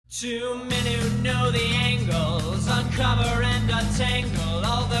Too many who know the angles, uncover and untangle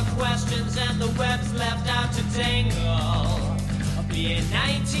all the questions and the webs left out to tangle. Be in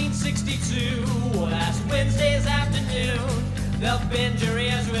 1962, last Wednesday's afternoon, they'll bend your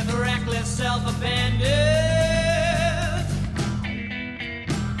ears with reckless self-abandon.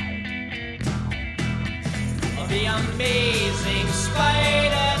 The amazing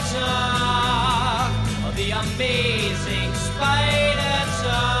Spider Talk, the amazing Spider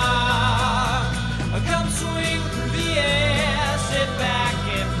Talk. Come swing through the air, sit back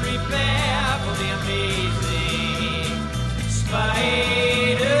and prepare for the amazing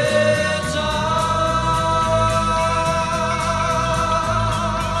Spider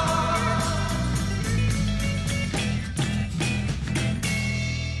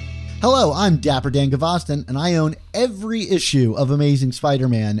Hello, I'm Dapper Dan Gavoston, and I own every issue of Amazing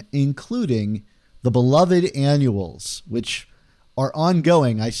Spider-Man, including the beloved annuals, which are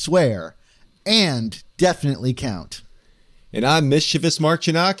ongoing, I swear, and definitely count. And I'm Mischievous Mark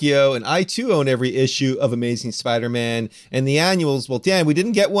Ginocchio, and I too own every issue of Amazing Spider-Man. And the annuals, well, Dan, we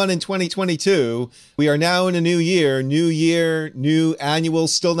didn't get one in 2022. We are now in a new year, new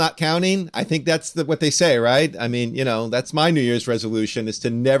annuals, still not counting. I think that's what they say, right? I mean, you know, that's my New Year's resolution, is to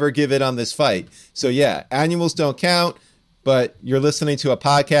never give in on this fight. So yeah, annuals don't count, but you're listening to a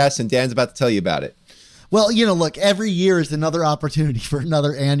podcast and Dan's about to tell you about it. Well, you know, look, every year is another opportunity for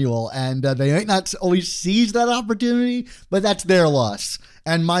another annual, and they might not always seize that opportunity, but that's their loss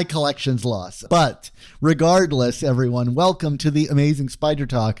and my collection's loss. But regardless, everyone, welcome to the Amazing Spider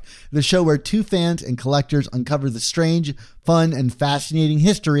Talk, the show where two fans and collectors uncover the strange, fun, and fascinating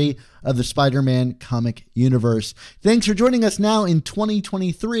history of the Spider-Man comic universe. Thanks for joining us now in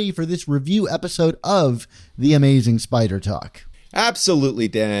 2023 for this review episode of the Amazing Spider Talk. Absolutely,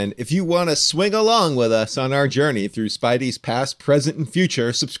 Dan. If you want to swing along with us on our journey through Spidey's past, present, and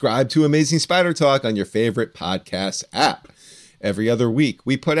future, subscribe to Amazing Spider Talk on your favorite podcast app. Every other week,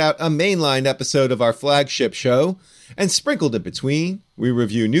 we put out a mainline episode of our flagship show, and sprinkled in between, we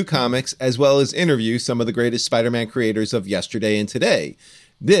review new comics as well as interview some of the greatest Spider-Man creators of yesterday and today.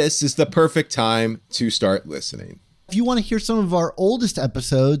 This is the perfect time to start listening. If you want to hear some of our oldest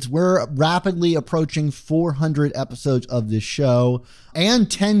episodes, we're rapidly approaching 400 episodes of this show,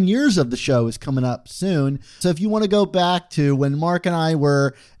 and 10 years of the show is coming up soon. So if you want to go back to when Mark and I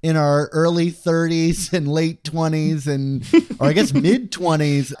were in our early 30s and late 20s, or I guess mid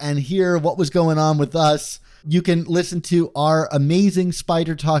 20s, and hear what was going on with us, you can listen to our Amazing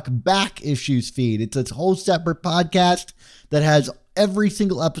Spider Talk Back Issues feed. It's a whole separate podcast that has every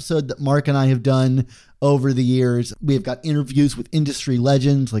single episode that Mark and I have done over the years. We've got interviews with industry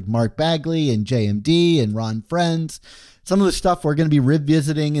legends like Mark Bagley and JMD and Ron Friends. Some of the stuff we're going to be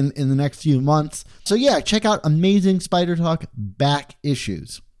revisiting in the next few months. So yeah, check out Amazing Spider Talk Back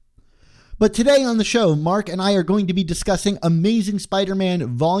Issues. But today on the show, Mark and I are going to be discussing Amazing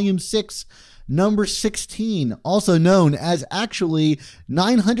Spider-Man Volume 6, Number 16, also known as actually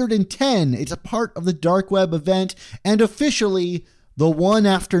 910. It's a part of the Dark Web event and officially the one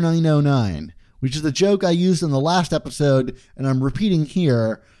after 909. Which is the joke I used in the last episode, and I'm repeating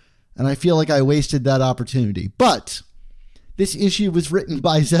here, and I feel like I wasted that opportunity. But this issue was written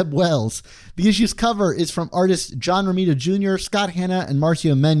by Zeb Wells. The issue's cover is from artists John Romita Jr., Scott Hanna, and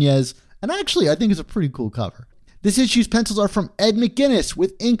Marcio Menyes, and actually, I think it's a pretty cool cover. This issue's pencils are from Ed McGuinness,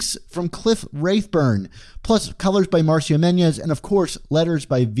 with inks from Cliff Rathburn, plus colors by Marcio Menyes, and of course, letters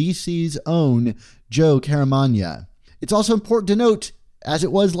by VC's own Joe Caramagna. It's also important to note, as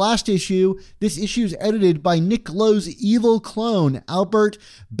it was last issue, this issue is edited by Nick Lowe's evil clone, Albert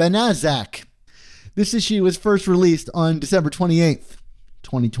Banaszak. This issue was first released on December 28th,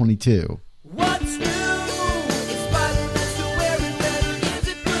 2022. What's new? Is Spider-Man still wearing red or is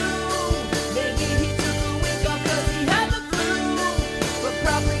it blue? Maybe he took a week off cause he had the flu. But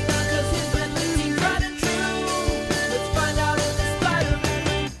probably not cause his methods seem tried and true. Let's find out in the Spider-Man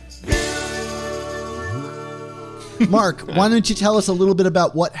review. Mark, why don't you tell us a little bit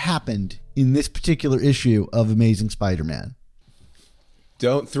about what happened in this particular issue of Amazing Spider-Man?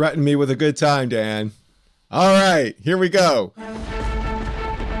 Don't threaten me with a good time, Dan. All right, here we go.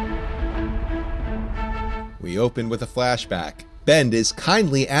 We open with a flashback. Ben is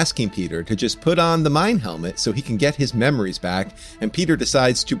kindly asking Peter to just put on the mind helmet so he can get his memories back, and Peter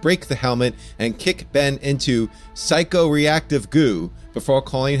decides to break the helmet and kick Ben into psychoreactive goo before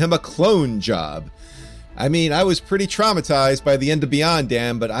calling him a clone job. I mean, I was pretty traumatized by the end of Beyond,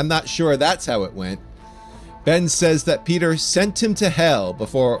 Dan, but I'm not sure that's how it went. Ben says that Peter sent him to hell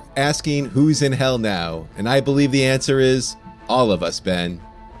before asking who's in hell now, and I believe the answer is all of us, Ben.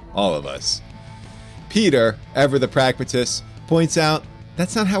 All of us. Peter, ever the pragmatist, points out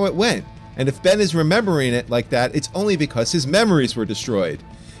that's not how it went. And if Ben is remembering it like that, it's only because his memories were destroyed.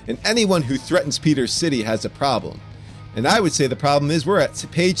 And anyone who threatens Peter's city has a problem. And I would say the problem is we're at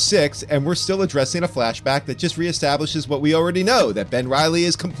page 6 and we're still addressing a flashback that just reestablishes what we already know, that Ben Reilly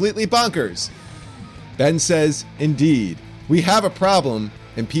is completely bonkers. Ben says, indeed, we have a problem,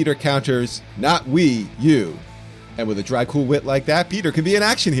 and Peter counters, not we, you. And with a dry, cool wit like that, Peter can be an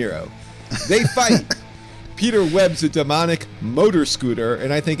action hero. They fight. Peter webs a demonic motor scooter,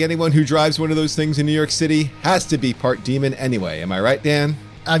 and I think anyone who drives one of those things in New York City has to be part demon anyway. Am I right, Dan?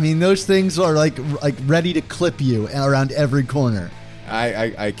 I mean, those things are like ready to clip you around every corner.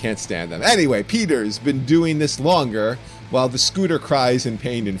 I can't stand them. Anyway, Peter's been doing this longer while the scooter cries in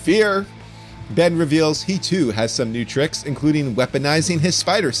pain and fear. Ben reveals he too has some new tricks, including weaponizing his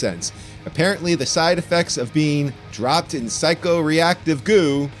spider sense. Apparently, the side effects of being dropped in psychoreactive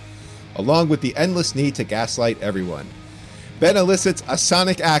goo, along with the endless need to gaslight everyone. Ben elicits a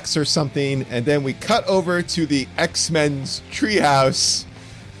sonic axe or something, and then we cut over to the X-Men's treehouse,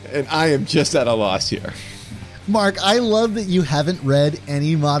 and I am just at a loss here. Mark, I love that you haven't read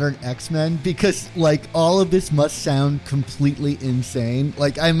any modern X-Men because, like, all of this must sound completely insane.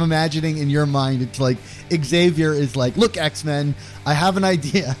 Like, I'm imagining in your mind, it's like Xavier is like, look, X-Men, I have an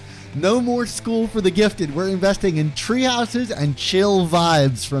idea. No more school for the gifted. We're investing in treehouses and chill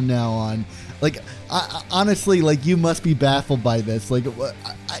vibes from now on. Like, honestly, like, you must be baffled by this. Like,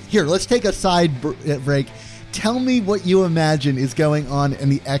 here, let's take a side break. Tell me what you imagine is going on in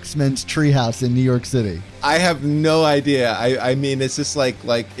the X-Men's treehouse in New York City. I have no idea. I mean, it's just like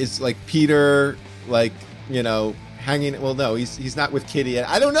it's like Peter, like, you know, hanging. Well, no, he's not with Kitty.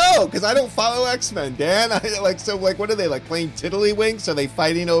 I don't know because I don't follow X-Men, Dan. What are they like playing Tiddlywinks? Are they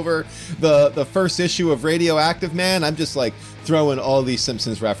fighting over the first issue of Radioactive Man? I'm just like throwing all these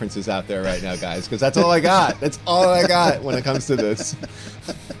Simpsons references out there right now, guys, because that's all I got. That's all I got when it comes to this.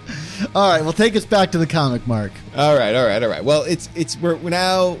 All right, well, take us back to the comic, Mark. All right. Well, we're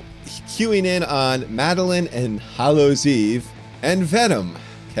now queuing in on Madeline and Hallows' Eve and Venom,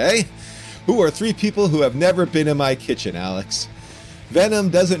 okay? Who are 3 people who have never been in my kitchen, Alex. Venom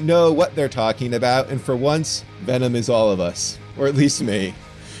doesn't know what they're talking about, and for once, Venom is all of us, or at least me.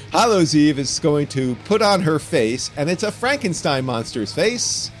 Hallows' Eve is going to put on her face, and it's a Frankenstein monster's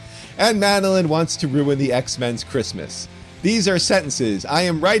face, and Madeline wants to ruin the X-Men's Christmas. These are sentences I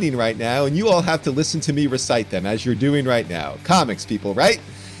am writing right now, and you all have to listen to me recite them as you're doing right now. Comics people, right?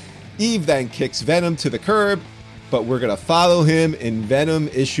 Eve then kicks Venom to the curb, but we're going to follow him in Venom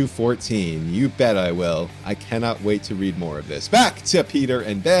issue 14. You bet I will. I cannot wait to read more of this. Back to Peter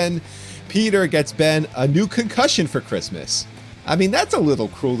and Ben. Peter gets Ben a new concussion for Christmas. I mean, that's a little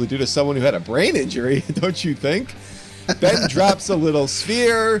cruel to do to someone who had a brain injury, don't you think? Ben drops a little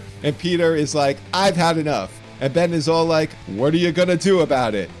sphere, and Peter is like, I've had enough. And Ben is all like, what are you going to do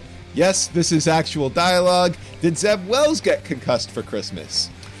about it? Yes, this is actual dialogue. Did Zeb Wells get concussed for Christmas?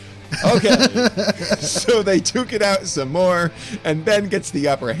 Okay, so they duke it out some more, and Ben gets the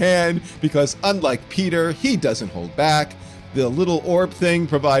upper hand because unlike Peter, he doesn't hold back. The little orb thing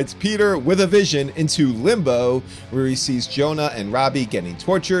provides Peter with a vision into Limbo, where he sees Jonah and Robbie getting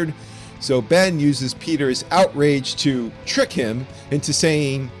tortured. So Ben uses Peter's outrage to trick him into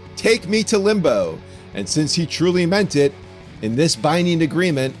saying, take me to Limbo. And since he truly meant it, in this binding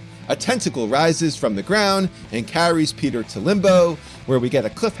agreement, a tentacle rises from the ground and carries Peter to Limbo, where we get a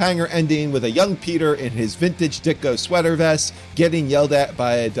cliffhanger ending with a young Peter in his vintage Ditko sweater vest getting yelled at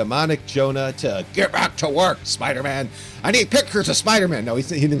by a demonic Jonah to get back to work, Spider-Man. I need pictures of Spider-Man. No, he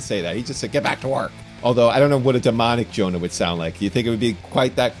didn't say that. He just said, get back to work. Although I don't know what a demonic Jonah would sound like. Do you think it would be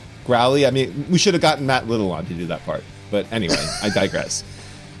quite that growly? I mean, we should have gotten Matt Little on to do that part. But anyway, I digress.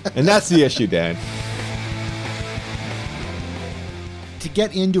 And that's the issue, Dan. To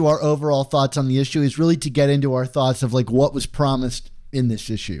get into our overall thoughts on the issue is really to get into our thoughts of like what was promised in this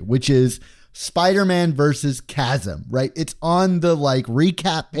issue, which is Spider-Man versus Chasm, right? It's on the like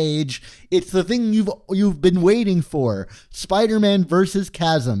recap page. It's the thing you've been waiting for. Spider-Man versus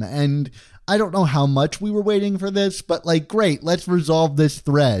Chasm. And I don't know how much we were waiting for this, but like, great, let's resolve this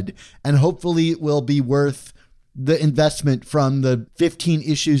thread. And hopefully it will be worth the investment from the 15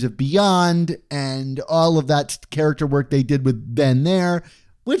 issues of Beyond and all of that character work they did with Ben there,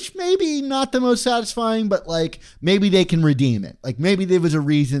 which maybe not the most satisfying, but like maybe they can redeem it. Like maybe there was a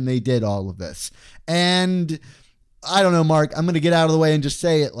reason they did all of this. And I don't know, Mark, I'm going to get out of the way and just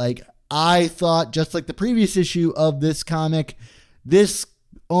say it. Like I thought, just like the previous issue of this comic, this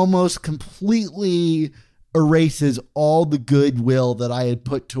almost completely erases all the goodwill that I had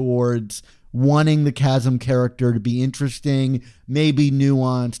put towards wanting the Chasm character to be interesting, maybe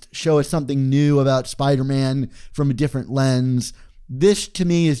nuanced, show us something new about Spider-Man from a different lens. This to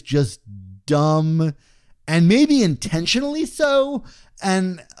me is just dumb and maybe intentionally so.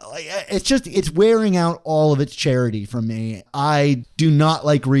 And it's wearing out all of its charity from me. I do not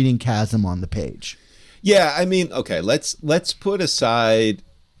like reading Chasm on the page. Yeah, I mean, okay, let's put aside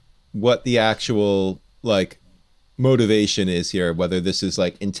what the actual like motivation is here, whether this is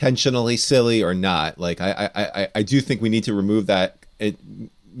like intentionally silly or not. Like I do think we need to remove that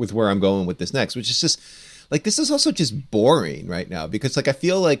with where I'm going with this next, which is just like, this is also just boring right now, because like I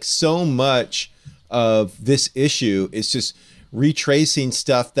feel like so much of this issue is just retracing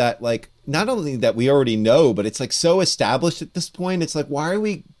stuff that like not only that we already know, but it's like so established at this point. It's like, why are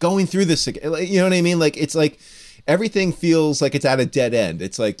we going through this again? You know what I mean? Like, it's like everything feels like it's at a dead end.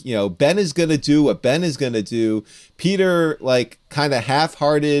 It's like, you know, Ben is going to do what Ben is going to do. Peter, like, kind of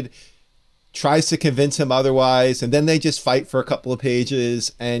half-hearted, tries to convince him otherwise, and then they just fight for a couple of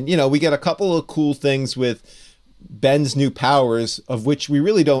pages. And, you know, we get a couple of cool things with Ben's new powers, of which we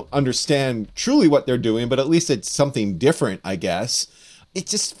really don't understand truly what they're doing, but at least it's something different, I guess. It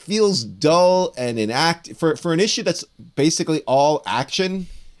just feels dull and inactive. For an issue that's basically all action,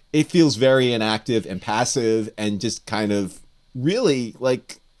 it feels very inactive and passive and just kind of really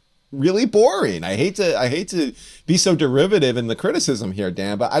boring. I hate to be so derivative in the criticism here,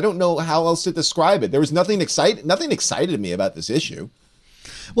 Dan, but I don't know how else to describe it. There was nothing excited me about this issue.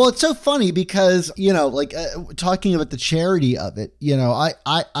 Well, it's so funny because, you know, like talking about the charity of it, you know,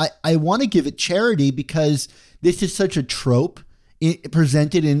 I want to give it charity because this is such a trope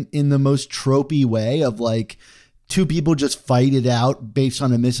presented in the most tropey way of like two people just fight it out based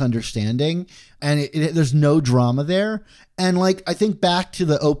on a misunderstanding, and there's no drama there. And like, I think back to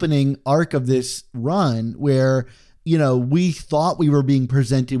the opening arc of this run where, you know, we thought we were being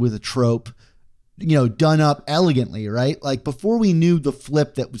presented with a trope, you know, done up elegantly, right? Like before we knew the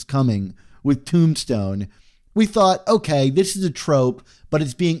flip that was coming with Tombstone, we thought, okay, this is a trope, but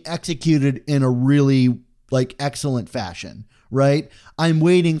it's being executed in a really like excellent fashion, right? I'm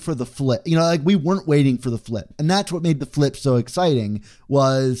waiting for the flip. You know, like we weren't waiting for the flip. And that's what made the flip so exciting,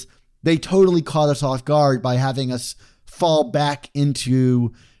 was they totally caught us off guard by having us fall back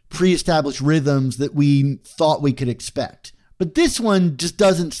into pre-established rhythms that we thought we could expect. But this one just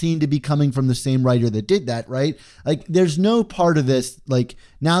doesn't seem to be coming from the same writer that did that, right? Like, there's no part of this, like,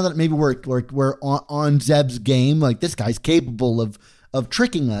 now that maybe we're on Zeb's game, like, this guy's capable of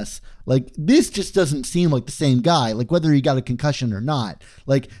tricking us. Like, this just doesn't seem like the same guy, like, whether he got a concussion or not.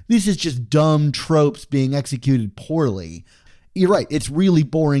 Like, this is just dumb tropes being executed poorly. You're right. It's really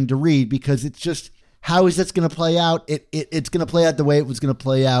boring to read because it's just, how is this going to play out? It's going to play out the way it was going to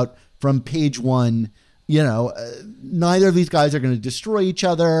play out from page one. You know, neither of these guys are going to destroy each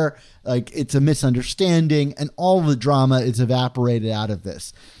other. Like, it's a misunderstanding, and all of the drama is evaporated out of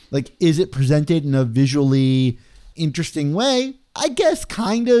this. Like, is it presented in a visually interesting way? I guess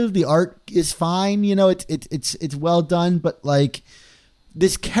kind of. The art is fine. You know, it's well done, but like,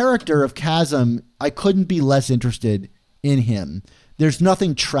 this character of Chasm, I couldn't be less interested in him. There's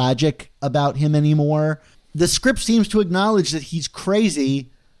nothing tragic about him anymore. The script seems to acknowledge that he's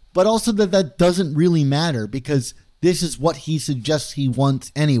crazy, but also that doesn't really matter because this is what he suggests he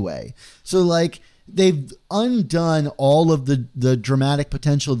wants anyway. So, like, they've undone all of the dramatic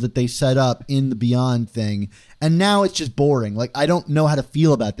potential that they set up in the Beyond thing, and now it's just boring. Like, I don't know how to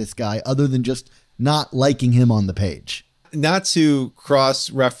feel about this guy other than just not liking him on the page. Not to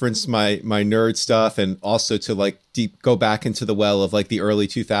cross-reference my nerd stuff, and also to like go back into the well of like the early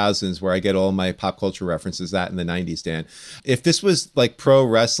 2000s where I get all my pop culture references, that in the 90s, Dan. If this was like pro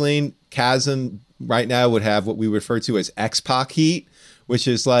wrestling, Chasm right now would have what we refer to as X-Pac heat, which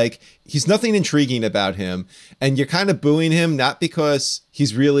is like, he's nothing intriguing about him, and you're kind of booing him not because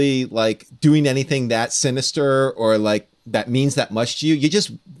he's really like doing anything that sinister or like that means that much to you. You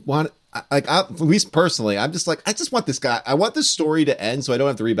just want, like, at least personally, I'm just like, I just want this guy. I want this story to end so I don't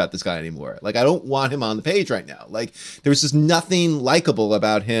have to read about this guy anymore. Like, I don't want him on the page right now. Like, there's just nothing likable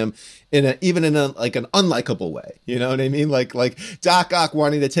about him even in like an unlikable way. You know what I mean? Like Doc Ock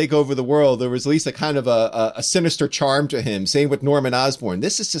wanting to take over the world. There was at least a kind of a sinister charm to him. Same with Norman Osborn.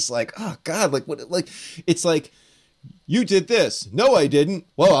 This is just like, oh God, like what? Like, it's like, you did this. No, I didn't.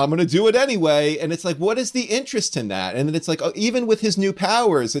 Well, I'm going to do it anyway. And it's like, what is the interest in that? And then it's like, oh, even with his new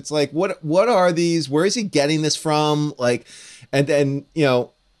powers, it's like, what are these? Where is he getting this from? Like, and then, you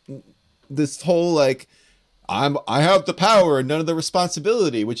know, this whole, like, I have the power and none of the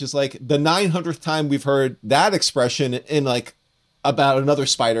responsibility, which is like the 900th time we've heard that expression in like about another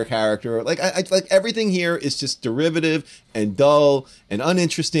Spider character. Like, I like everything here is just derivative and dull and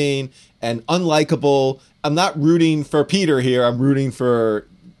uninteresting and unlikable. I'm not rooting for Peter here. I'm rooting for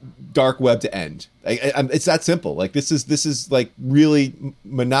dark web to end. It's that simple. Like this is like really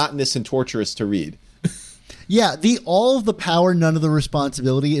monotonous and torturous to read. Yeah, the all of the power, none of the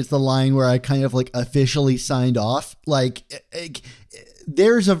responsibility is the line where I kind of like officially signed off. Like,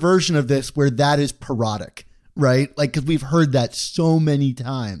 there's a version of this where that is parodic, right? Like, because we've heard that so many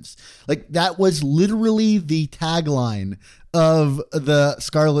times. Like, that was literally the tagline of the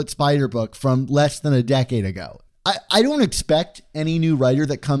Scarlet Spider book from less than a decade ago. I don't expect any new writer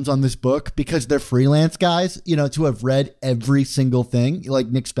that comes on this book, because they're freelance guys, you know, to have read every single thing like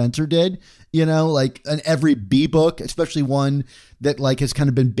Nick Spencer did, you know, like every B book, especially one that like has kind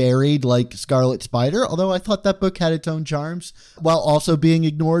of been buried like Scarlet Spider. Although I thought that book had its own charms while also being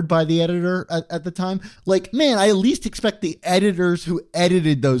ignored by the editor at the time. Like, man, I at least expect the editors who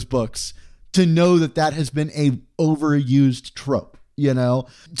edited those books to know that that has been a overused trope. You know,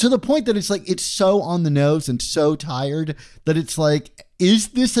 to the point that it's like, it's so on the nose and so tired that it's like, is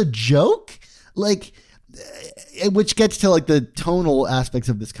this a joke? Like, which gets to like the tonal aspects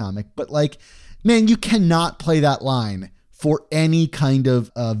of this comic. But like, man, you cannot play that line for any kind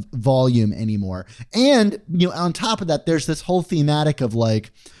of volume anymore. And, you know, on top of that, there's this whole thematic of like,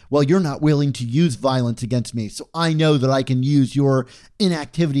 well, you're not willing to use violence against me, so I know that I can use your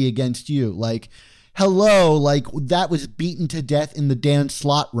inactivity against you. Like, hello, like that was beaten to death in the Dan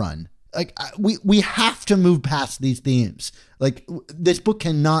Slott run. Like we have to move past these themes. Like this book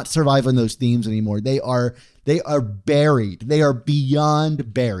cannot survive on those themes anymore. They are buried. They are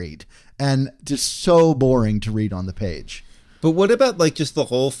beyond buried and just so boring to read on the page. But what about like just the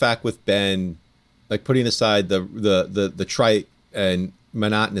whole fact with Ben, like putting aside the trite and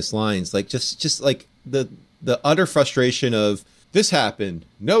monotonous lines, like just like the utter frustration of this happened.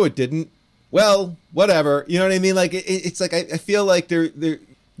 No, it didn't. Well, whatever. You know what I mean? Like, it's like, I feel like they're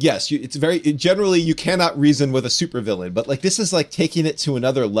yes, it's very, generally you cannot reason with a supervillain, but like, this is like taking it to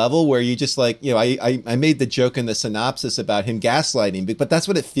another level where you just like, you know, I made the joke in the synopsis about him gaslighting, but that's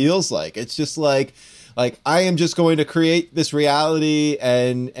what it feels like. It's just like I am just going to create this reality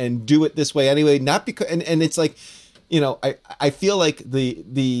and do it this way anyway. Not because, and it's like, you know, I feel like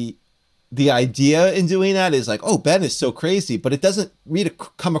the idea in doing that is like, oh, Ben is so crazy, but it doesn't really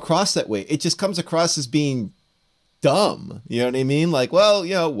come across that way. It just comes across as being dumb. You know what I mean? Like, well,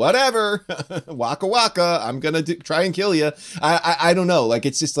 you know, whatever, waka waka, I'm going to try and kill you. I don't know. Like,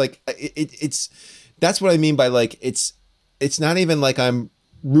 it's just like, it's, that's what I mean by like, it's not even like I'm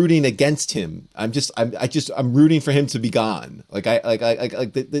rooting against him. I'm rooting for him to be gone. Like,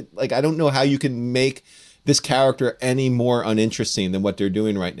 I don't know how you can make this character any more uninteresting than what they're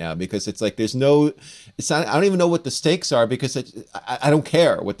doing right now, because it's like I don't even know what the stakes are, because I don't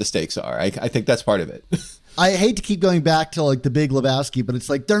care what the stakes are. I think that's part of it. I hate to keep going back to like the Big Lebowski, but it's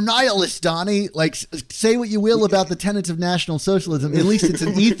like, they're nihilists, Donnie. Like, say what you will about the tenets of National Socialism. At least it's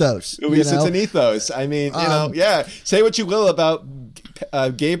an ethos. At least it's an ethos. I mean, you know, yeah. Say what you will about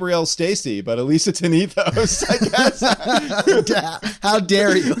Gabrielle Stacy, but at least it's an ethos, I guess. How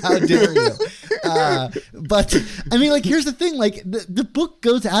dare you? How dare you? But I mean, like, here's the thing. Like, the book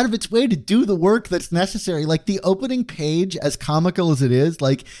goes out of its way to do the work that's necessary. Like, the opening page, as comical as it is,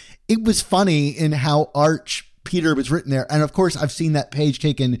 like, it was funny in how Arch Peter was written there. And of course, I've seen that page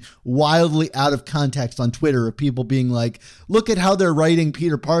taken wildly out of context on Twitter of people being like, look at how they're writing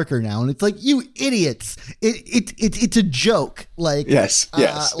Peter Parker now. And it's like, you idiots. It's a joke. Like, yes.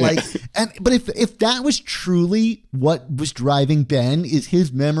 Like, but if that was truly what was driving Ben, is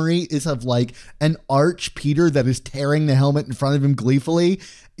his memory is of like an Arch Peter that is tearing the helmet in front of him gleefully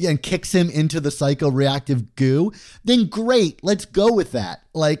and kicks him into the psychoreactive goo, then great. Let's go with that.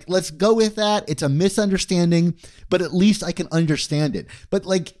 Like, let's go with that. It's a misunderstanding, but at least I can understand it. But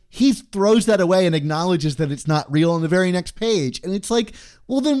like, he throws that away and acknowledges that it's not real on the very next page. And it's like,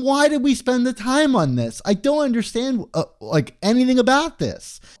 well, then why did we spend the time on this? I don't understand like anything about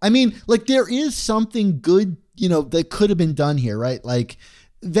this. I mean, like, there is something good, you know, that could have been done here, right? Like,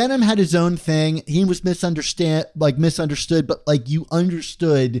 Venom had his own thing. He was misunderstood, but like, you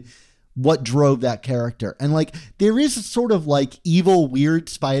understood what drove that character. And like, there is a sort of like evil, weird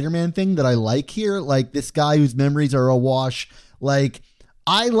Spider-Man thing that I like here. Like, this guy whose memories are awash. Like,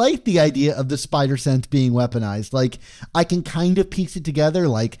 I like the idea of the spider sense being weaponized. Like, I can kind of piece it together.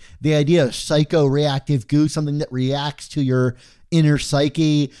 Like, the idea of psycho-reactive goo, something that reacts to your inner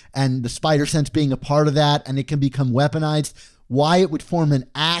psyche, and the spider sense being a part of that, and it can become weaponized. Why it would form an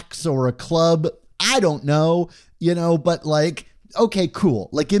axe or a club, I don't know, you know, but like, okay, cool.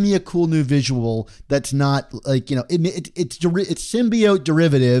 Like, give me a cool new visual that's not like, you know, it's symbiote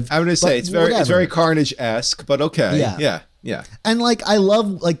derivative. I would say it's very Carnage-esque, but okay. Yeah. And like, I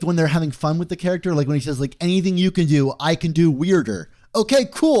love like when they're having fun with the character, like when he says like, anything you can do, I can do weirder. okay,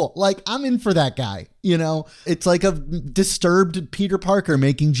 cool. Like, I'm in for that guy. You know, it's like a disturbed Peter Parker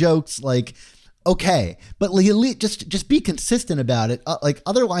making jokes. Like, okay, but just be consistent about it. Like,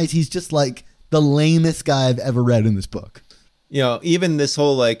 otherwise, he's just like the lamest guy I've ever read in this book. You know, even this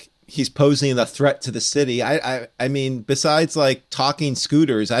whole like he's posing a threat to the city. I mean, besides like talking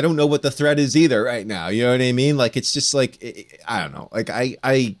scooters, I don't know what the threat is either right now. You know what I mean? Like, it's just like, I don't know. Like,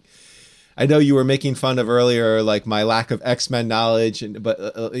 I know you were making fun of earlier, like my lack of X-Men knowledge,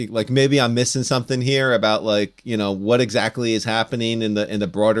 but like maybe I'm missing something here about like, you know, what exactly is happening in the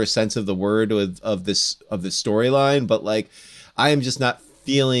broader sense of the word of this storyline. But like, I am just not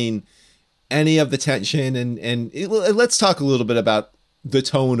feeling any of the tension. And let's talk a little bit about the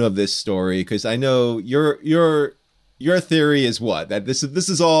tone of this story, because I know your theory is what, that this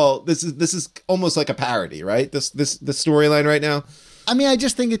is almost like a parody, right? This storyline right now. I mean, I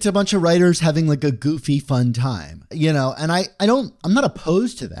just think it's a bunch of writers having like a goofy, fun time, you know, and I'm not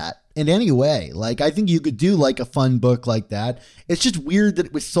opposed to that in any way. Like, I think you could do like a fun book like that. It's just weird that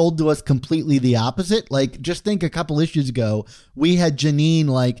it was sold to us completely the opposite. Like, just think a couple issues ago, we had Janine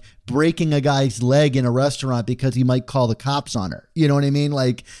like breaking a guy's leg in a restaurant because he might call the cops on her. You know what I mean?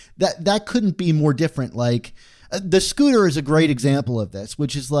 Like, that couldn't be more different. Like, the scooter is a great example of this,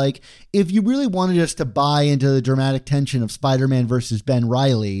 which is like, if you really wanted us to buy into the dramatic tension of Spider-Man versus Ben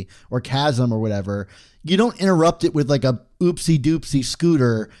Reilly or Chasm or whatever, you don't interrupt it with like a oopsie doopsie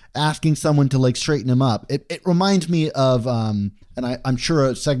scooter asking someone to like straighten him up. It reminds me of, and I'm sure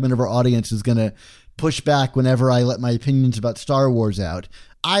a segment of our audience is going to push back whenever I let my opinions about Star Wars out.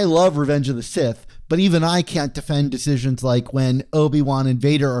 I love Revenge of the Sith, but even I can't defend decisions like when Obi-Wan and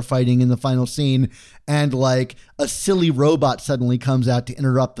Vader are fighting in the final scene and like a silly robot suddenly comes out to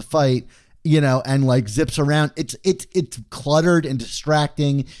interrupt the fight, you know, and like zips around. It's cluttered and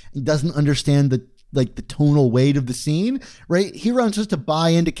distracting and doesn't understand the tonal weight of the scene, right? Here I'm supposed to buy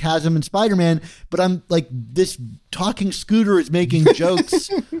into Chasm and Spider-Man, but I'm like, this talking scooter is making jokes,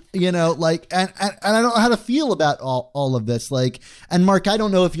 you know, like, and I don't know how to feel about all of this. Like, and Mark, I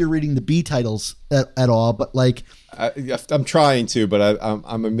don't know if you're reading the B titles at all, but like, I'm trying to, but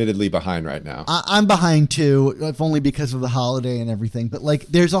I'm admittedly behind right now. I'm behind too, if only because of the holiday and everything. But like,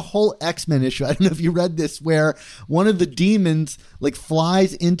 there's a whole X-Men issue. I don't know if you read this, where one of the demons like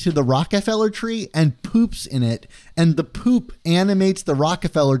flies into the Rockefeller tree and poops in it, and the poop animates the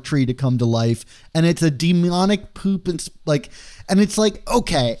Rockefeller tree to come to life, and it's a demonic poop and it's like,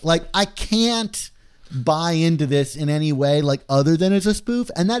 okay, like I can't buy into this in any way, like other than as a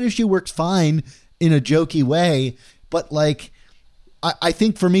spoof, and that issue works fine in a jokey way, but like I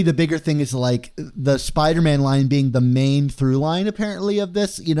think for me the bigger thing is like the Spider-Man line being the main through line apparently of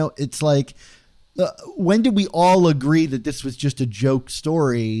this. You know, it's like when did we all agree that this was just a joke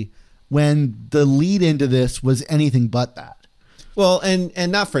story when the lead into this was anything but that? Well,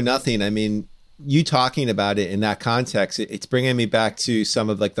 and not for nothing, I mean, you talking about it in that context, it's bringing me back to some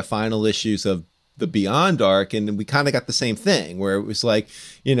of like the final issues of the Beyond arc, and we kind of got the same thing where it was like,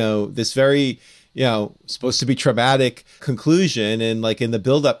 you know, this very, you know, supposed to be traumatic conclusion. And like in the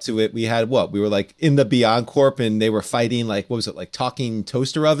build up to it, we were like in the Beyond Corp and they were fighting like, what was it, like talking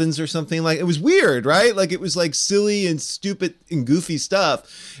toaster ovens or something? Like, it was weird, right? Like it was like silly and stupid and goofy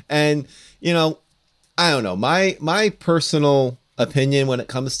stuff. And, you know, I don't know, my personal opinion when it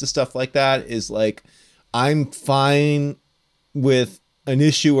comes to stuff like that is like, I'm fine with an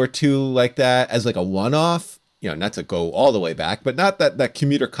issue or two like that as like a one-off, you know, not to go all the way back, but not that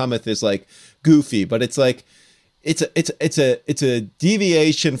Commuter Cometh is like goofy, but it's like it's a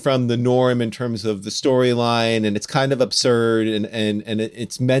deviation from the norm in terms of the storyline, and it's kind of absurd, and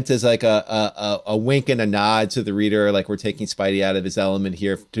it's meant as like a wink and a nod to the reader, like we're taking Spidey out of his element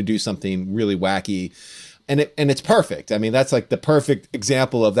here to do something really wacky, and it's perfect. I mean, that's like the perfect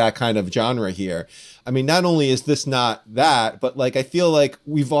example of that kind of genre here. I mean, not only is this not that, but like I feel like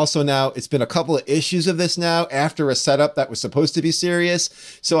we've also now, it's been a couple of issues of this now after a setup that was supposed to be serious.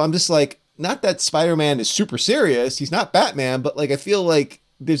 So I'm just like, not that Spider-Man is super serious, he's not Batman, but like I feel like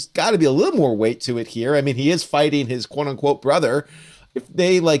there's got to be a little more weight to it here. I mean, he is fighting his quote unquote brother. If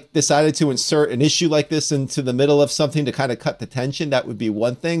they like decided to insert an issue like this into the middle of something to kind of cut the tension, that would be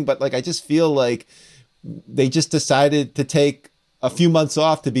one thing. But like I just feel like they just decided to take a few months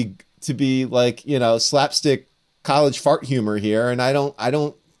off to be like, you know, slapstick college fart humor here. And I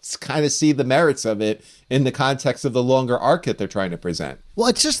don't kind of see the merits of it in the context of the longer arc that they're trying to present. Well,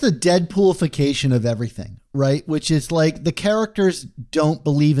 it's just the Deadpoolification of everything, right? Which is like the characters don't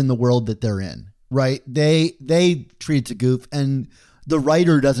believe in the world that they're in, right? They treat it as a goof, and the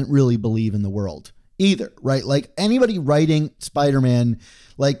writer doesn't really believe in the world. either, right? Like anybody writing Spider-Man,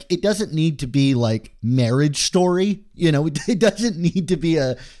 like it doesn't need to be like marriage story, you know, it doesn't need to be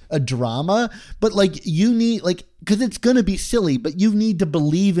a drama, but like you need like, because it's going to be silly, but you need to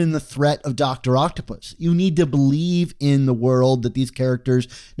believe in the threat of Dr. Octopus. You need to believe in the world that these characters,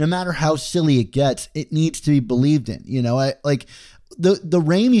 no matter how silly it gets, it needs to be believed in. You know, like the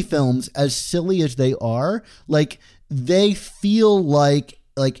Raimi films, as silly as they are, like they feel like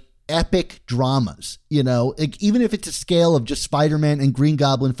epic dramas, you know, like even if it's a scale of just Spider-Man and Green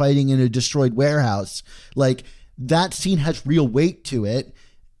Goblin fighting in a destroyed warehouse, like that scene has real weight to it,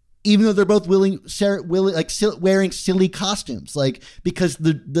 even though they're both wearing silly costumes, like because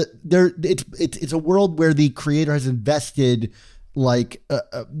it's a world where the creator has invested like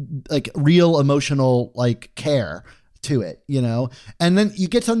real emotional like care to it, you know? And then you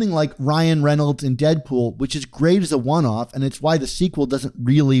get something like Ryan Reynolds in Deadpool, which is great as a one-off, and it's why the sequel doesn't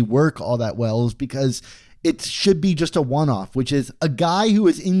really work all that well, is because it should be just a one-off, which is a guy who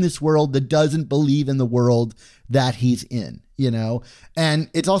is in this world that doesn't believe in the world that he's in, you know?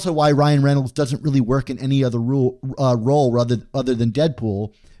 And it's also why Ryan Reynolds doesn't really work in any other role other than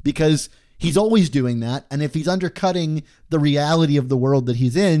Deadpool, because he's always doing that. And if he's undercutting the reality of the world that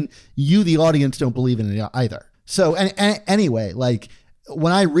he's in, you, the audience, don't believe in it either. So anyway, like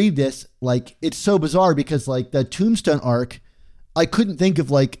when I read this, like it's so bizarre because like the Tombstone arc, I couldn't think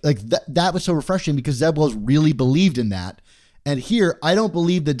of like that was so refreshing because Zeb Wells really believed in that. And here, I don't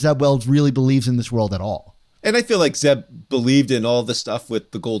believe that Zeb Wells really believes in this world at all. And I feel like Zeb believed in all the stuff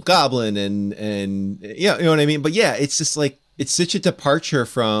with the Gold Goblin and yeah, you know what I mean? But yeah, it's just like, it's such a departure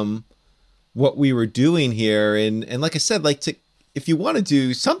from what we were doing here. And like I said, like if you want to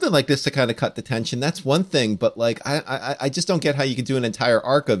do something like this to kind of cut the tension, that's one thing. But like, I just don't get how you can do an entire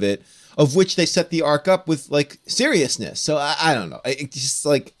arc of it, of which they set the arc up with like seriousness. So I don't know. It's just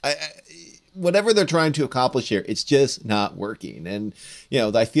like, whatever they're trying to accomplish here, it's just not working. And, you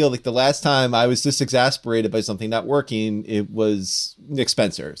know, I feel like the last time I was this exasperated by something not working, it was Nick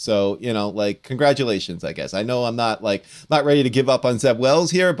Spencer. So, you know, like, congratulations, I guess. I know I'm not ready to give up on Zeb Wells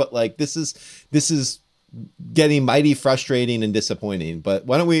here, but like, this is getting mighty frustrating and disappointing. But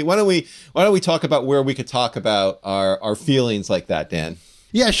why don't we talk about where we could talk about our feelings like that, Dan?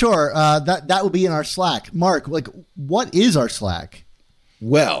 Yeah, sure. That will be in our Slack. Mark, like, what is our Slack?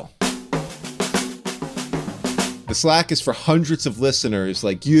 Well, the Slack is for hundreds of listeners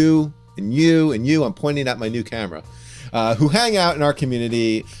like you and you and you. I'm pointing at my new camera. Who hang out in our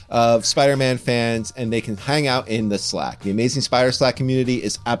community of Spider-Man fans, and they can hang out in the Slack. The Amazing Spider Slack community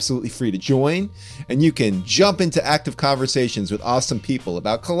is absolutely free to join, and you can jump into active conversations with awesome people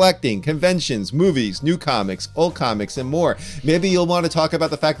about collecting, conventions, movies, new comics, old comics, and more. Maybe you'll want to talk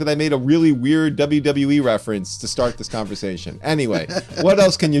about the fact that I made a really weird WWE reference to start this conversation. Anyway, what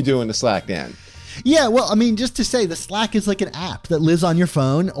else can you do in the Slack, Dan? Yeah, well, I mean, just to say, the Slack is like an app that lives on your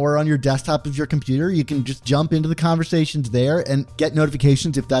phone or on your desktop of your computer. You can just jump into the conversations there and get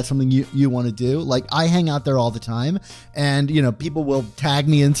notifications if that's something you want to do. Like, I hang out there all the time, and, you know, people will tag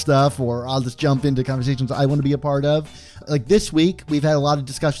me and stuff, or I'll just jump into conversations I want to be a part of. Like this week, we've had a lot of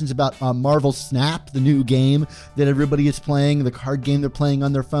discussions about Marvel Snap, the new game that everybody is playing, the card game they're playing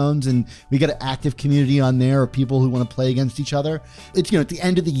on their phones, and we got an active community on there of people who want to play against each other. It's, you know, at the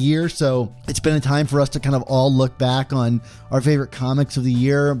end of the year, so it's been a time for us to kind of all look back on our favorite comics of the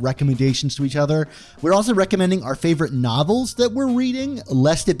year, recommendations to each other. We're also recommending our favorite novels that we're reading,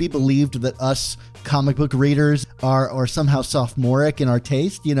 lest it be believed that us comic book readers are somehow sophomoric in our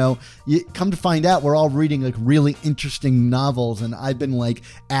taste. You know, you come to find out we're all reading like really interesting novels, and I've been like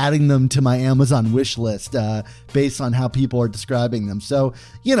adding them to my Amazon wish list based on how people are describing them. So,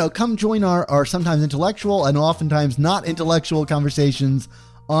 you know, come join our sometimes intellectual and oftentimes not intellectual conversations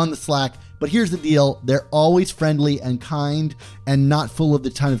on the Slack. But here's the deal. They're always friendly and kind and not full of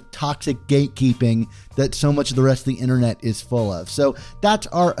the kind of toxic gatekeeping that so much of the rest of the internet is full of. So that's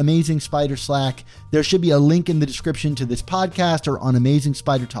our Amazing Spider Slack. There should be a link in the description to this podcast or on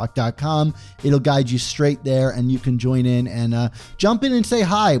AmazingSpiderTalk.com. It'll guide you straight there, and you can join in and jump in and say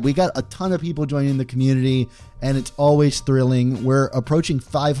hi. We got a ton of people joining the community, and it's always thrilling. We're approaching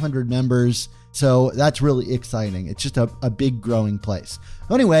 500 members. So that's really exciting. It's just a big growing place.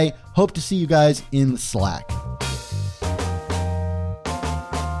 Anyway, hope to see you guys in the Slack.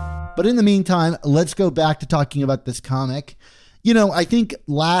 But in the meantime, let's go back to talking about this comic. You know, I think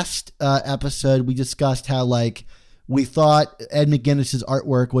last episode we discussed how like we thought Ed McGuinness's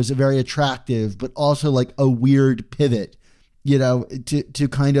artwork was very attractive, but also like a weird pivot, you know, to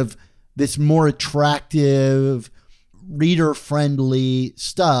kind of this more attractive, reader-friendly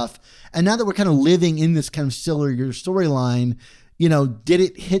stuff. And now that we're kind of living in this kind of sillier storyline, did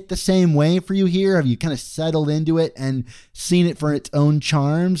it hit the same way for you here? Have you kind of settled into it and seen it for its own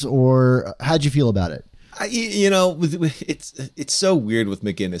charms, or how'd you feel about it? It's so weird with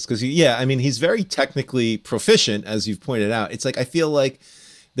McGinnis because, he's very technically proficient, as you've pointed out. It's like I feel like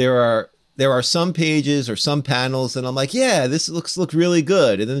there are some pages or some panels and I'm like, yeah, this looks really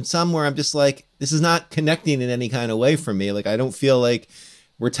good. And then somewhere I'm just like, this is not connecting in any kind of way for me. Like, I don't feel like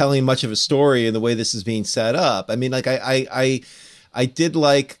we're telling much of a story in the way this is being set up. I mean, like I did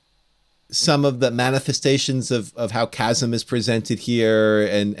like some of the manifestations of how Chasm is presented here.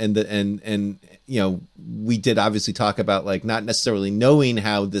 And we did obviously talk about like not necessarily knowing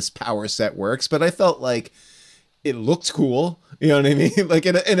how this power set works, but I felt like it looked cool. You know what I mean? Like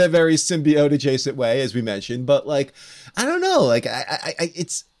in a very symbiote adjacent way, as we mentioned, but like, I don't know, like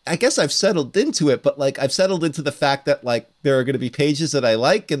I guess I've settled into it, but like I've settled into the fact that like there are going to be pages that I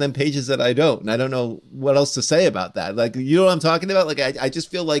like and then pages that I don't. And I don't know what else to say about that. Like, you know what I'm talking about? Like, I just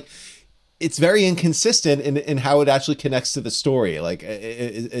feel like it's very inconsistent in how it actually connects to the story. Like,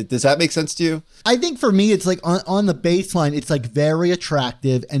 does that make sense to you? I think for me, it's like on the baseline, it's like very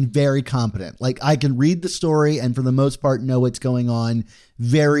attractive and very competent. Like I can read the story and for the most part know what's going on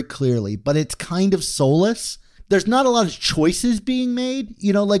very clearly, but it's kind of soulless. There's not a lot of choices being made.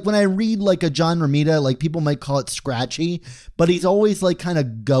 Like when I read like a John Romita, like people might call it scratchy, but he's always like kind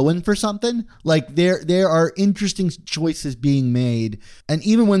of going for something. Like there are interesting choices being made. And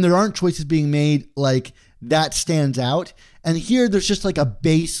even when there aren't choices being made, like that stands out. And here there's just like a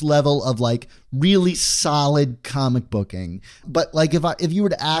base level of like really solid comic booking. But like if you were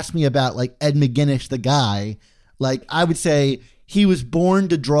to ask me about like Ed McGuinness, the guy, like I would say he was born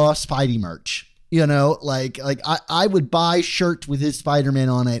to draw Spidey merch. I would buy shirts with his Spider-Man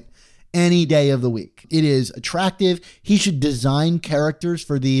on it any day of the week. It is attractive. He should design characters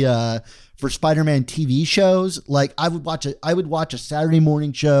for the for Spider-Man TV shows. Like I would watch a Saturday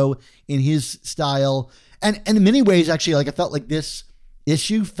morning show in his style. And in many ways, actually, like I felt like this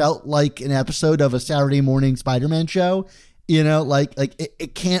issue felt like an episode of a Saturday morning Spider-Man show.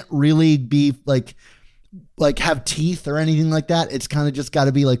 It can't really be like have teeth or anything like that. It's kind of just got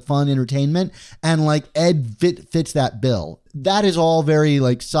to be like fun entertainment. And like Ed fits that bill. That is all very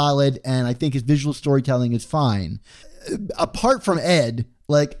like solid. And I think his visual storytelling is fine. Apart from Ed,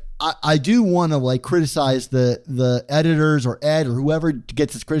 like I do want to like criticize the editors or Ed or whoever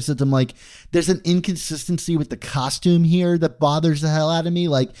gets this criticism. Like there's an inconsistency with the costume here that bothers the hell out of me.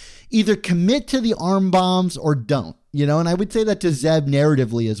 Like either commit to the arm bombs or don't, and I would say that to Zeb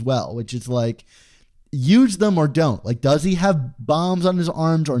narratively as well, which is like, use them or don't. Like, does he have bombs on his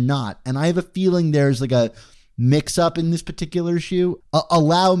arms or not? And I have a feeling there's like a mix up in this particular issue.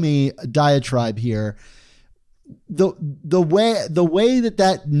 Allow me a diatribe here. The way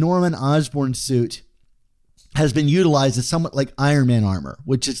that Norman Osborn suit has been utilized is somewhat like Iron Man armor,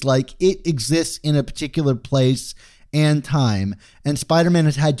 which is like it exists in a particular place and time, and Spider-Man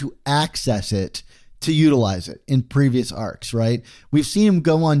has had to access it to utilize it in previous arcs, right? We've seen him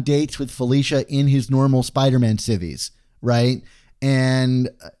go on dates with Felicia in his normal Spider-Man civvies, right? And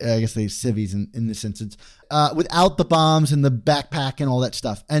I guess they civvies in this instance, without the bombs and the backpack and all that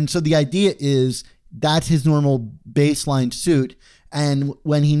stuff. And so the idea is that's his normal baseline suit. And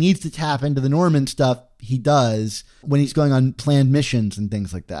when he needs to tap into the Norman stuff, he does when he's going on planned missions and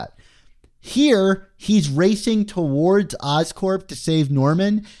things like that. Here, he's racing towards Oscorp to save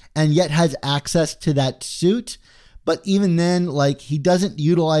Norman and yet has access to that suit. But even then, like, he doesn't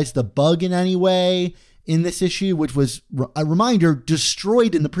utilize the bug in any way in this issue, which was, a reminder,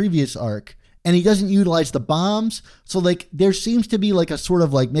 destroyed in the previous arc. And he doesn't utilize the bombs. So, like, there seems to be, like, a sort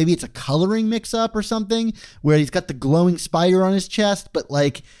of, like, maybe it's a coloring mix-up or something where he's got the glowing spider on his chest. But,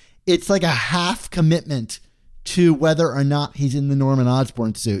 like, it's like a half commitment to whether or not he's in the Norman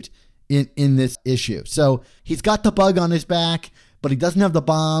Osborn suit in this issue. So he's got the bug on his back, but he doesn't have the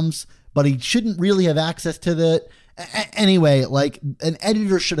bombs, but he shouldn't really have access to the... Anyway, like, an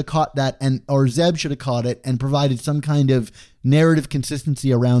editor should have caught that, or Zeb should have caught it and provided some kind of narrative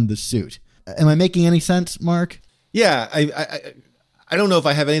consistency around the suit. Am I making any sense, Mark? Yeah, I don't know if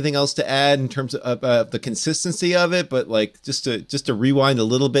I have anything else to add in terms of the consistency of it, but like just to rewind a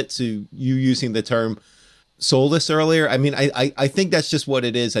little bit to you using the term soulless earlier. I mean, I think that's just what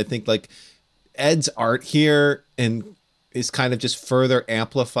it is. I think like Ed's art here and is kind of just further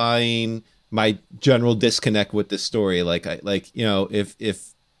amplifying my general disconnect with this story. Like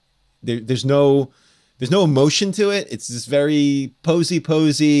if there's no emotion to it. It's this very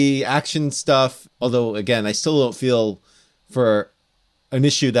posy action stuff. Although again, I still don't feel for an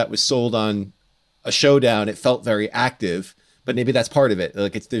issue that was sold on a showdown, it felt very active. but maybe that's part of it.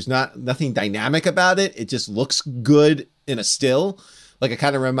 Like there's nothing dynamic about it. It just looks good in a still. Like it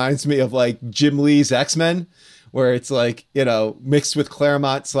kind of reminds me of like Jim Lee's X-Men, where it's like, mixed with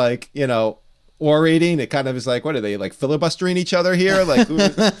Claremont's like, orating. It kind of is like, what are they, like filibustering each other here? Like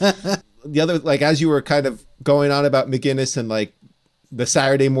the other, like, as you were kind of going on about McGinnis and like the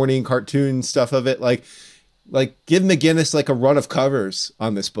Saturday morning cartoon stuff of it, like give McGinnis like a run of covers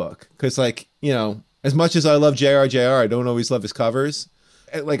on this book. Cause like, as much as I love JR, I don't always love his covers.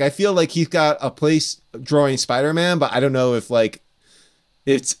 Like, I feel like he's got a place drawing Spider-Man, but I don't know if like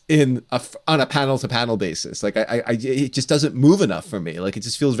it's on a panel to panel basis. Like it just doesn't move enough for me. Like it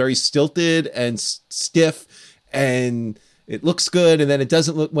just feels very stilted and stiff, and it looks good. And then it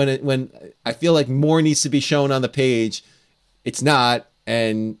doesn't look, when I feel like more needs to be shown on the page, it's not,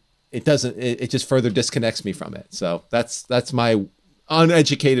 and it doesn't, it just further disconnects me from it. So that's my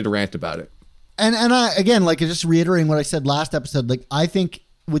uneducated rant about it. And I, again, like just reiterating what I said last episode, like I think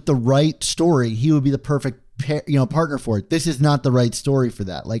with the right story, he would be the perfect partner for it. This is not the right story for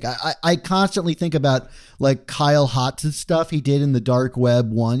that. Like I constantly think about like Kyle Hotz' stuff he did in the Dark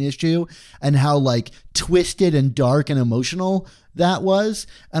Web 1 issue and how like twisted and dark and emotional that was.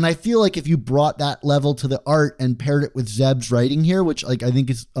 And I feel like if you brought that level to the art and paired it with Zeb's writing here, which like I think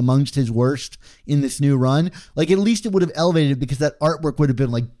is amongst his worst in this new run, like at least it would have elevated it, because that artwork would have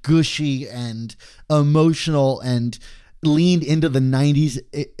been like gushy and emotional and leaned into the 90s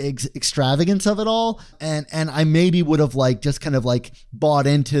extravagance of it all. And I maybe would have like just kind of like bought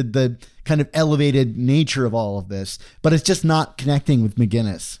into the kind of elevated nature of all of this, but it's just not connecting with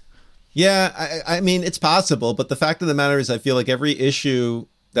McGinnis. Yeah, I mean, it's possible, but the fact of the matter is I feel like every issue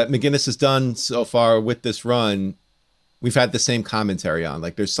that McGinnis has done so far with this run, we've had the same commentary on.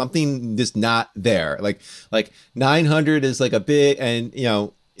 Like there's something just not there. Like 900 is like a bit, and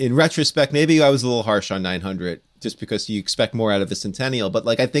in retrospect, maybe I was a little harsh on 900 just because you expect more out of the Centennial. But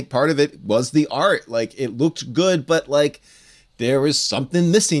like, I think part of it was the art. Like it looked good, but like there was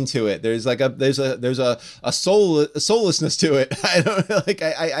something missing to it. There's like there's a soullessness to it. I don't like,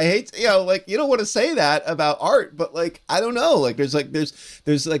 I hate, like you don't want to say that about art, but like, I don't know, like there's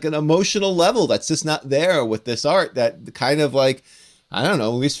like an emotional level that's just not there with this art that kind of like, I don't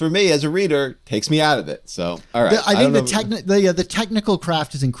know, at least for me as a reader, takes me out of it. So, all right. I think the technical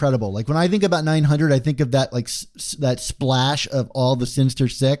craft is incredible. Like when I think about 900, I think of that like that splash of all the Sinister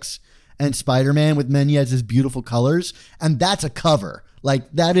Six and Spider-Man with Menez's beautiful colors, and that's a cover. Like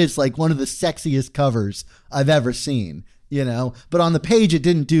that is like one of the sexiest covers I've ever seen. But on the page, it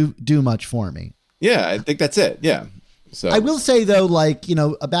didn't do much for me. Yeah, I think that's it. Yeah. So I will say though, like,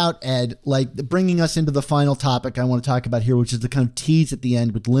 about Ed, like bringing us into the final topic I want to talk about here, which is the kind of tease at the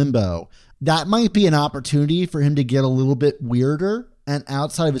end with Limbo. That might be an opportunity for him to get a little bit weirder and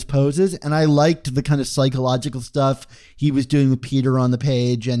outside of his poses. And I liked the kind of psychological stuff he was doing with Peter on the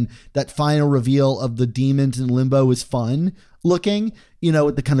page, and that final reveal of the demons in Limbo was fun looking,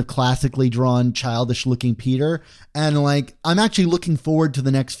 with the kind of classically drawn, childish looking Peter. And like, I'm actually looking forward to the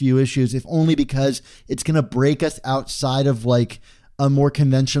next few issues, if only because it's going to break us outside of like a more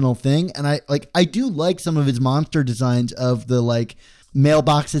conventional thing. And I do like some of his monster designs of the like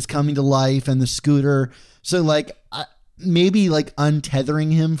mailboxes coming to life and the scooter. So like, maybe like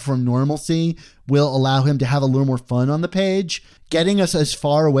untethering him from normalcy will allow him to have a little more fun on the page, getting us as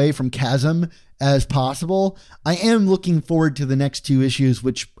far away from Chasm as possible. I am looking forward to the next two issues,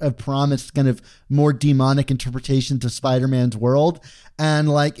 which have promised kind of more demonic interpretations of Spider-Man's world. And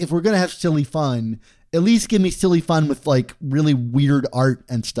like, if we're going to have silly fun, at least give me silly fun with like really weird art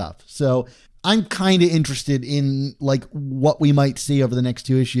and stuff. So I'm kind of interested in like what we might see over the next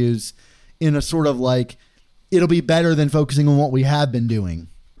two issues in a sort of like, it'll be better than focusing on what we have been doing.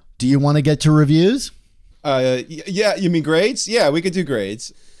 Do you want to get to reviews? Yeah, you mean grades? Yeah, we could do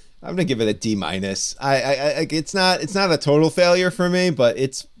grades. I'm gonna give it a D-. It's not a total failure for me, but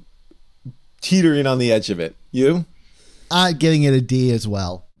it's teetering on the edge of it. You? I'm giving it a D as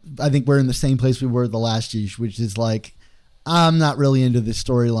well. I think we're in the same place we were the last issue, which is like, I'm not really into this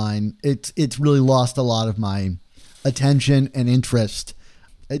storyline. It's really lost a lot of my attention and interest.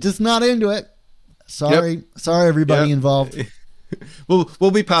 It's just not into it. Sorry, everybody involved.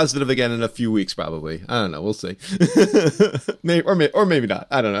 We'll be positive again in a few weeks, probably. I don't know. We'll see. or maybe not.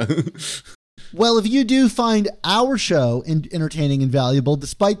 I don't know. Well, if you do find our show entertaining and valuable,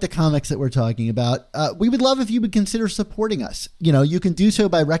 despite the comics that we're talking about, we would love if you would consider supporting us. You can do so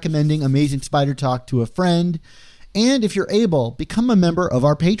by recommending Amazing Spider Talk to a friend. And if you're able, become a member of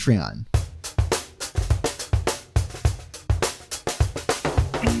our Patreon.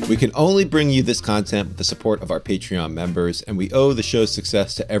 We can only bring you this content with the support of our Patreon members, and we owe the show's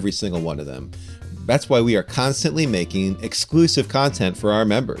success to every single one of them. That's why we are constantly making exclusive content for our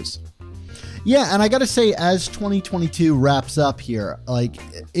members. Yeah, and I got to say, as 2022 wraps up here, like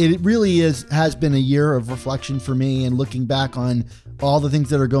it really has been a year of reflection for me and looking back on all the things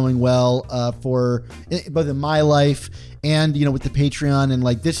that are going well for both in my life and, with the Patreon. And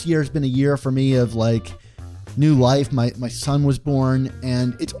like this year has been a year for me of like new life. My son was born,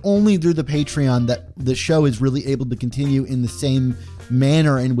 and it's only through the Patreon that the show is really able to continue in the same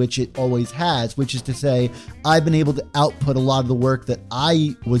manner in which it always has, which is to say, I've been able to output a lot of the work that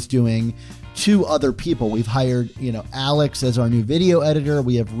I was doing to other people. We've hired, Alex as our new video editor.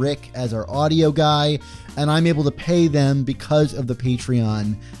 We have Rick as our audio guy, and I'm able to pay them because of the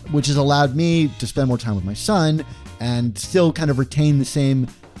Patreon, which has allowed me to spend more time with my son and still kind of retain the same,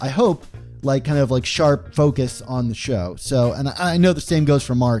 I hope, sharp focus on the show. So, and I know the same goes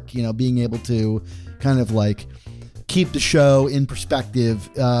for Mark, being able to kind of like keep the show in perspective,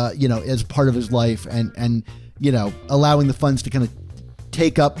 as part of his life and allowing the funds to kind of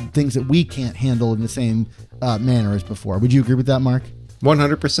take up things that we can't handle in the same manner as before. Would you agree with that, Mark?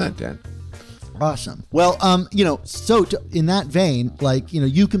 100%, Dan. Awesome. Well, so in that vein,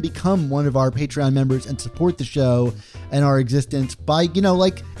 you can become one of our Patreon members and support the show and our existence by, it's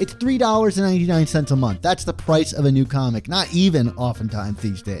 $3.99 a month. That's the price of a new comic, not even oftentimes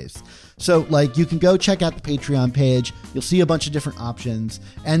these days. So, you can go check out the Patreon page. You'll see a bunch of different options.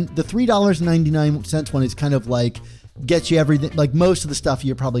 And the $3.99 one is kind of gets you everything, most of the stuff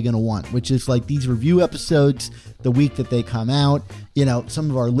you're probably going to want, which is these review episodes the week that they come out,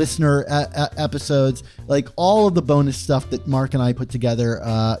 some of our listener episodes, all of the bonus stuff that Mark and I put together,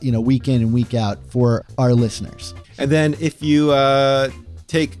 week in and week out for our listeners. And then if you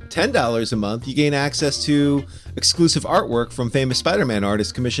take $10 a month, you gain access to exclusive artwork from famous Spider-Man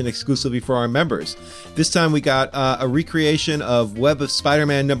artists commissioned exclusively for our members. This time we got a recreation of Web of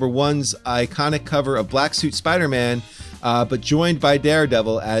Spider-Man #1's iconic cover of Black Suit Spider-Man, but joined by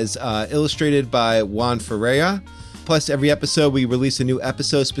Daredevil as illustrated by Juan Ferreira. Plus, every episode, we release a new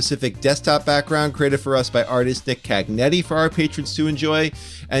episode-specific desktop background created for us by artist Nick Cagnetti for our patrons to enjoy.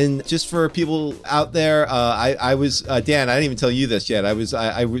 And just for people out there, I was Dan, I didn't even tell you this yet. I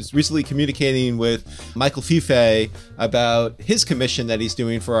was recently communicating with Michael Fife about his commission that he's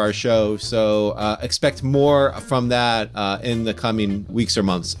doing for our show. So expect more from that in the coming weeks or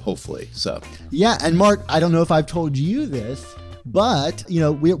months, hopefully. So yeah, and Mark, I don't know if I've told you this, but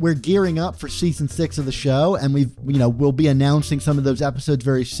we're gearing up for season 6 of the show, and we'll be announcing some of those episodes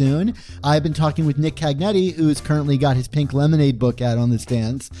very soon. I've been talking with Nick Cagnetti, who's currently got his Pink Lemonade book out on the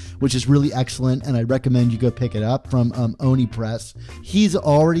stands, which is really excellent, and I recommend you go pick it up from Oni Press. He's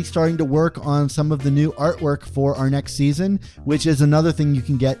already starting to work on some of the new artwork for our next season, which is another thing you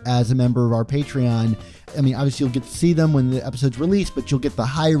can get as a member of our Patreon. I mean, obviously you'll get to see them when the episode's released, but you'll get the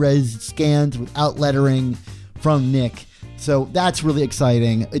high-res scans without lettering from Nick. So that's really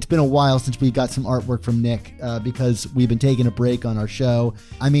exciting. It's been a while since we got some artwork from Nick because we've been taking a break on our show.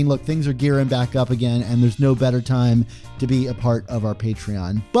 I mean, look, things are gearing back up again, and there's no better time to be a part of our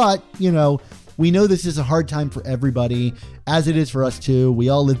Patreon. But, we know this is a hard time for everybody, as it is for us too. We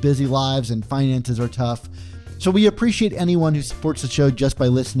all live busy lives, and finances are tough. So we appreciate anyone who supports the show just by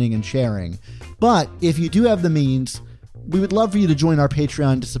listening and sharing. But if you do have the means, we would love for you to join our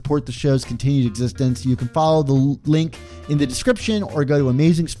Patreon to support the show's continued existence. You can follow the link in the description or go to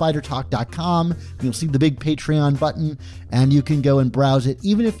AmazingSpiderTalk.com. You'll see the big Patreon button, and you can go and browse it,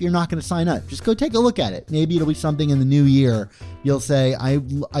 even if you're not going to sign up. Just go take a look at it. Maybe it'll be something in the new year. You'll say,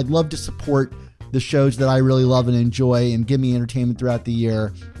 I'd love to support the shows that I really love and enjoy and give me entertainment throughout the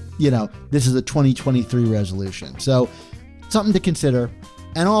year. This is a 2023 resolution. So something to consider.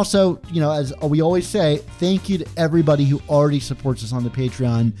 And also, as we always say, thank you to everybody who already supports us on the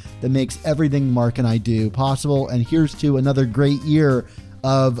Patreon that makes everything Mark and I do possible. And here's to another great year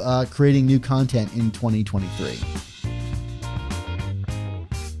of creating new content in 2023.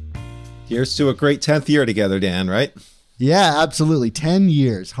 Here's to a great 10th year together, Dan, right? Yeah, absolutely. 10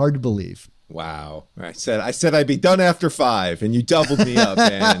 years. Hard to believe. Wow. I said I'd be done after 5, and you doubled me up,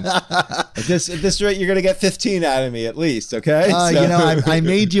 man. At this rate, you're going to get 15 out of me at least, okay? I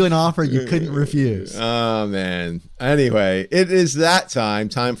made you an offer you couldn't refuse. Oh, man. Anyway, it is that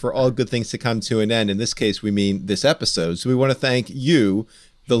time for all good things to come to an end. In this case, we mean this episode. So we want to thank you,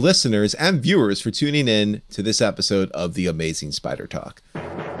 the listeners and viewers, for tuning in to this episode of The Amazing Spider Talk.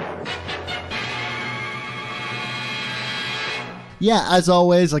 Yeah, as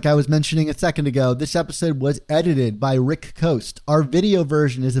always, like I was mentioning a second ago, this episode was edited by Rick Coast. Our video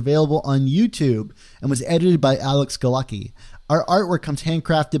version is available on YouTube and was edited by Alex Galucki. Our artwork comes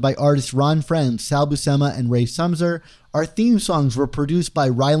handcrafted by artists Ron Friend, Sal Buscema, and Ray Sumser. Our theme songs were produced by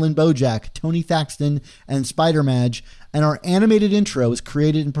Rylan Bojack, Tony Thaxton, and Spider Madge, and our animated intro was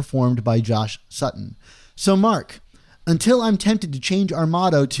created and performed by Josh Sutton. So Mark, until I'm tempted to change our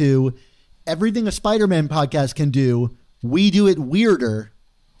motto to everything a Spider-Man podcast can do, we do it weirder,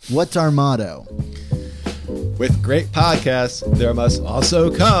 what's our motto? With great podcasts, there must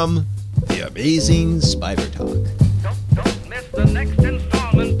also come the amazing Spider Talk.